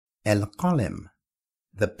Al-Qalam,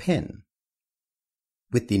 the pen.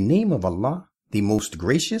 With the name of Allah, the most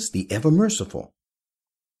gracious, the ever merciful.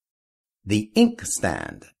 The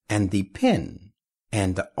inkstand and the pen,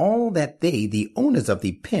 and all that they, the owners of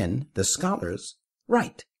the pen, the scholars,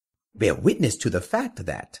 write, bear witness to the fact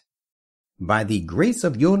that, by the grace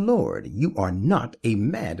of your Lord, you are not a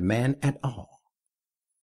madman at all.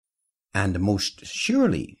 And most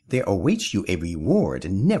surely there awaits you a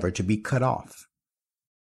reward never to be cut off.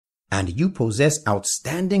 And you possess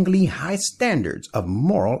outstandingly high standards of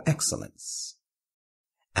moral excellence.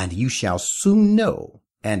 And you shall soon know,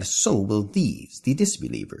 and so will these, the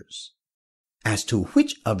disbelievers, as to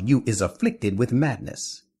which of you is afflicted with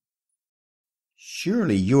madness.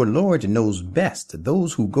 Surely your Lord knows best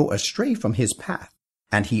those who go astray from his path,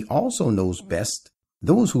 and he also knows best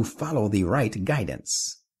those who follow the right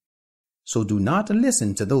guidance. So do not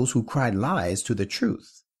listen to those who cry lies to the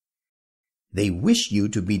truth. They wish you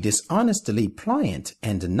to be dishonestly pliant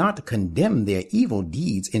and not condemn their evil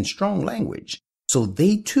deeds in strong language, so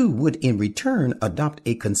they too would in return adopt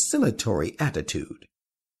a conciliatory attitude.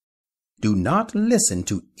 Do not listen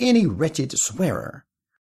to any wretched swearer,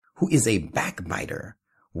 who is a backbiter,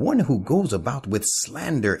 one who goes about with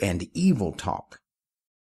slander and evil talk,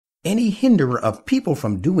 any hinderer of people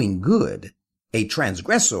from doing good, a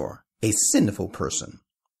transgressor, a sinful person.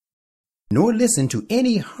 Nor listen to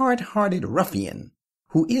any hard-hearted ruffian,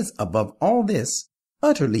 who is above all this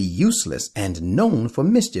utterly useless and known for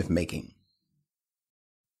mischief-making.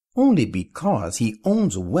 Only because he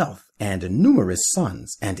owns wealth and numerous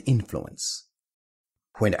sons and influence.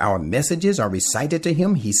 When our messages are recited to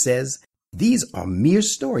him, he says, these are mere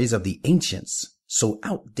stories of the ancients, so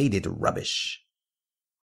outdated rubbish.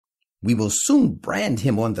 We will soon brand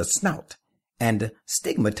him on the snout and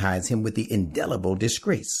stigmatize him with the indelible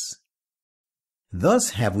disgrace.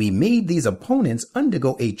 Thus have we made these opponents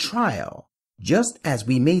undergo a trial, just as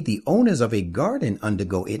we made the owners of a garden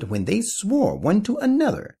undergo it when they swore one to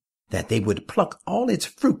another that they would pluck all its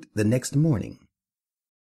fruit the next morning.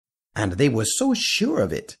 And they were so sure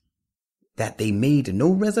of it that they made no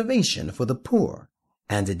reservation for the poor,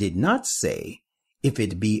 and did not say, if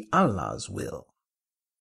it be Allah's will.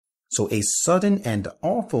 So a sudden and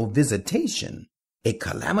awful visitation, a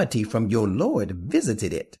calamity from your Lord,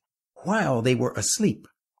 visited it while they were asleep,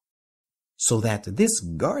 so that this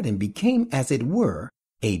garden became, as it were,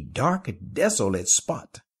 a dark, desolate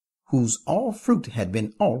spot, whose all fruit had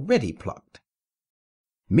been already plucked.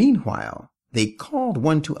 Meanwhile, they called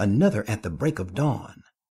one to another at the break of dawn,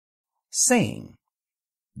 saying,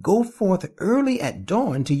 go forth early at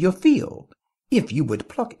dawn to your field, if you would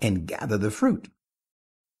pluck and gather the fruit.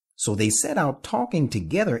 So they set out talking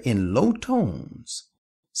together in low tones,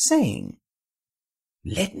 saying,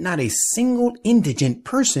 let not a single indigent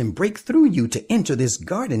person break through you to enter this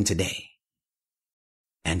garden today.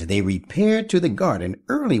 And they repaired to the garden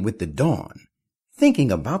early with the dawn,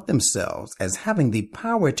 thinking about themselves as having the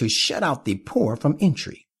power to shut out the poor from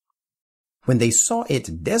entry. When they saw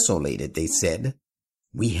it desolated, they said,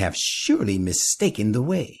 we have surely mistaken the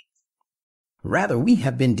way. Rather, we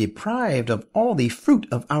have been deprived of all the fruit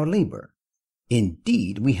of our labor.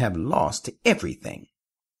 Indeed, we have lost everything.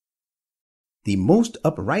 The most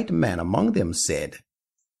upright man among them said,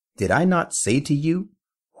 did I not say to you,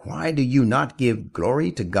 why do you not give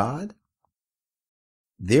glory to God?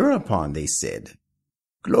 Thereupon they said,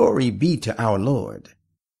 glory be to our Lord.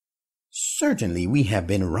 Certainly we have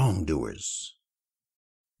been wrongdoers.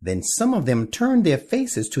 Then some of them turned their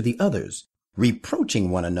faces to the others,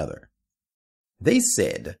 reproaching one another. They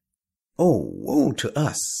said, oh, woe to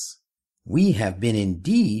us! We have been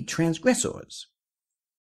indeed transgressors.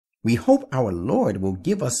 We hope our Lord will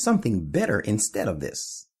give us something better instead of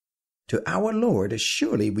this. To our Lord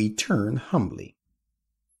surely we turn humbly.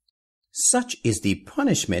 Such is the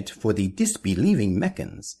punishment for the disbelieving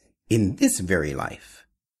Meccans in this very life,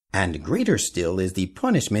 and greater still is the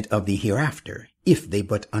punishment of the hereafter, if they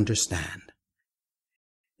but understand.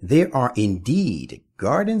 There are indeed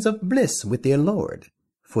gardens of bliss with their Lord,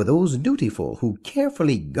 for those dutiful who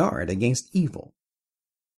carefully guard against evil.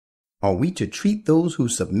 Are we to treat those who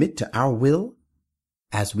submit to our will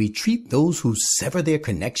as we treat those who sever their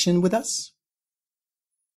connection with us?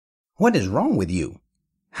 What is wrong with you?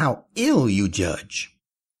 How ill you judge!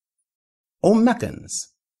 O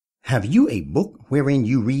Meccans, have you a book wherein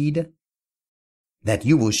you read that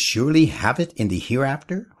you will surely have it in the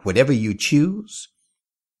hereafter, whatever you choose?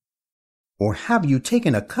 Or have you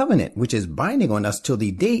taken a covenant which is binding on us till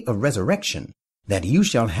the day of resurrection, that you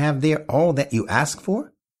shall have there all that you ask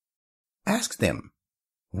for? Ask them,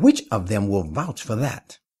 which of them will vouch for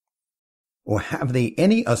that? Or have they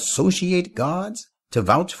any associate gods to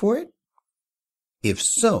vouch for it? If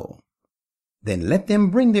so, then let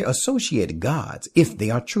them bring their associated gods if they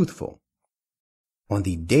are truthful. On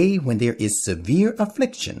the day when there is severe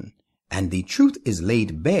affliction, and the truth is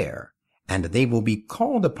laid bare, and they will be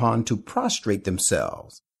called upon to prostrate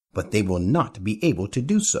themselves, but they will not be able to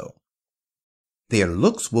do so. Their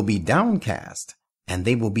looks will be downcast, and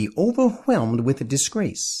they will be overwhelmed with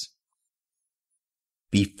disgrace.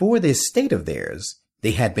 Before this state of theirs,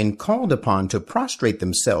 they had been called upon to prostrate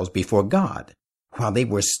themselves before God, while they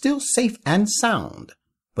were still safe and sound,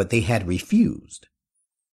 but they had refused.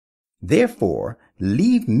 Therefore,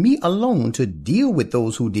 leave me alone to deal with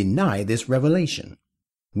those who deny this revelation.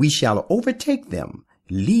 We shall overtake them,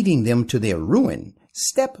 leading them to their ruin,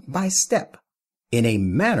 step by step, in a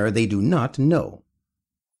manner they do not know.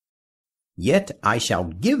 Yet I shall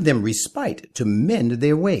give them respite to mend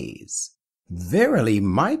their ways. Verily,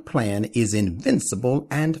 my plan is invincible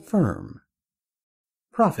and firm.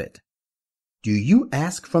 Prophet, do you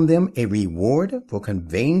ask from them a reward for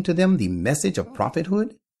conveying to them the message of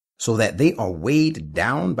prophethood, so that they are weighed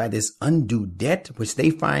down by this undue debt which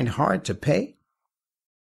they find hard to pay?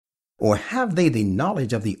 Or have they the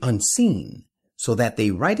knowledge of the unseen, so that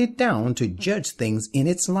they write it down to judge things in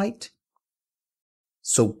its light?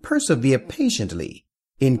 So persevere patiently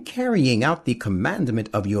in carrying out the commandment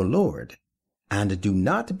of your Lord, and do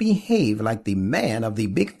not behave like the man of the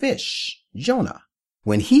big fish, Jonah,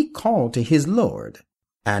 when he called to his Lord,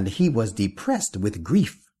 and he was depressed with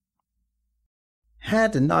grief.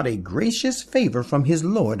 Had not a gracious favor from his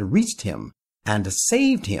Lord reached him and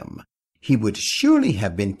saved him, he would surely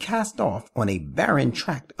have been cast off on a barren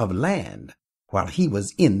tract of land while he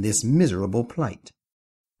was in this miserable plight.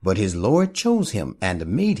 But his Lord chose him and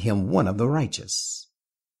made him one of the righteous.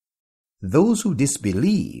 Those who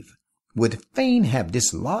disbelieve would fain have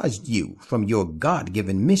dislodged you from your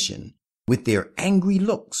God-given mission with their angry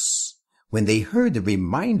looks when they heard the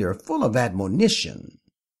reminder full of admonition.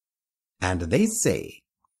 And they say,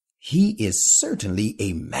 he is certainly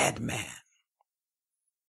a madman.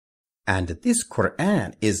 And this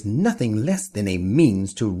Quran is nothing less than a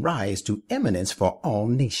means to rise to eminence for all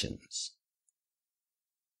nations.